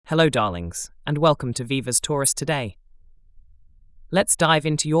Hello, darlings, and welcome to Viva's Taurus today. Let's dive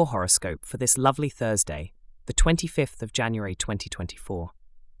into your horoscope for this lovely Thursday, the 25th of January 2024.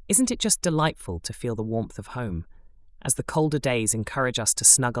 Isn't it just delightful to feel the warmth of home, as the colder days encourage us to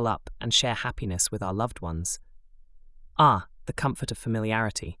snuggle up and share happiness with our loved ones? The comfort of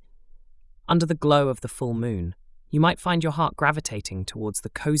familiarity. Under the glow of the full moon, you might find your heart gravitating towards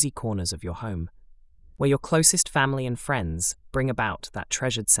the cozy corners of your home, where your closest family and friends bring about that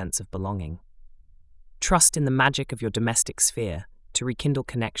treasured sense of belonging. Trust in the magic of your domestic sphere to rekindle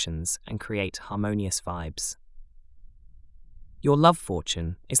connections and create harmonious vibes. Your love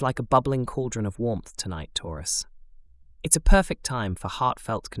fortune is like a bubbling cauldron of warmth tonight, Taurus. It's a perfect time for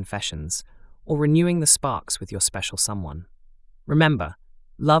heartfelt confessions or renewing the sparks with your special someone. Remember,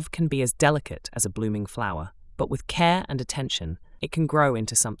 love can be as delicate as a blooming flower, but with care and attention, it can grow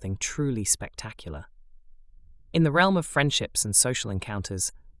into something truly spectacular. In the realm of friendships and social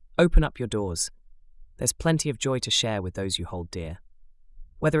encounters, open up your doors. There's plenty of joy to share with those you hold dear.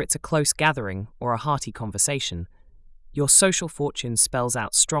 Whether it's a close gathering or a hearty conversation, your social fortune spells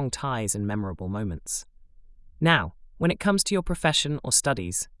out strong ties and memorable moments. Now, when it comes to your profession or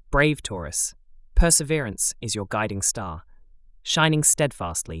studies, brave Taurus, perseverance is your guiding star, shining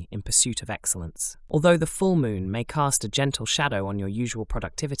steadfastly in pursuit of excellence. Although the full moon may cast a gentle shadow on your usual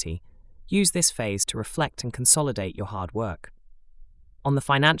productivity, use this phase to reflect and consolidate your hard work. On the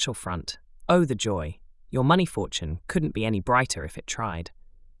financial front, oh the joy! Your money fortune couldn't be any brighter if it tried.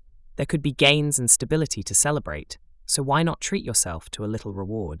 There could be gains and stability to celebrate, so why not treat yourself to a little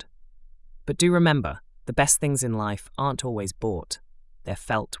reward? But do remember, the best things in life aren't always bought, they're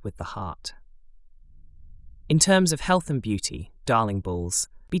felt with the heart. In terms of health and beauty, darling bulls,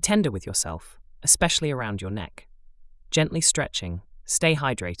 be tender with yourself, especially around your neck. Gently stretching, stay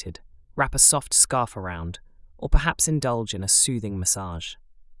hydrated, wrap a soft scarf around, or perhaps indulge in a soothing massage.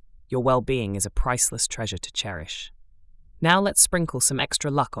 Your well-being is a priceless treasure to cherish. Now let's sprinkle some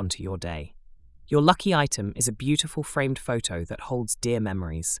extra luck onto your day. Your lucky item is a beautiful framed photo that holds dear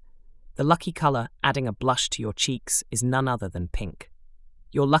memories. The lucky color adding a blush to your cheeks is none other than pink.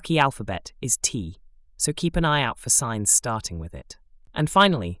 Your lucky alphabet is T, so keep an eye out for signs starting with it. And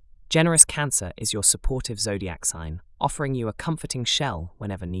finally, generous Cancer is your supportive zodiac sign, offering you a comforting shell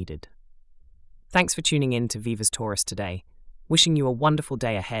whenever needed. Thanks for tuning in to Viva's Taurus today, wishing you a wonderful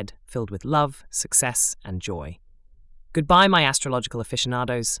day ahead filled with love, success, and joy. Goodbye, my astrological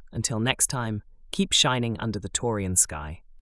aficionados. Until next time, keep shining under the Taurian sky.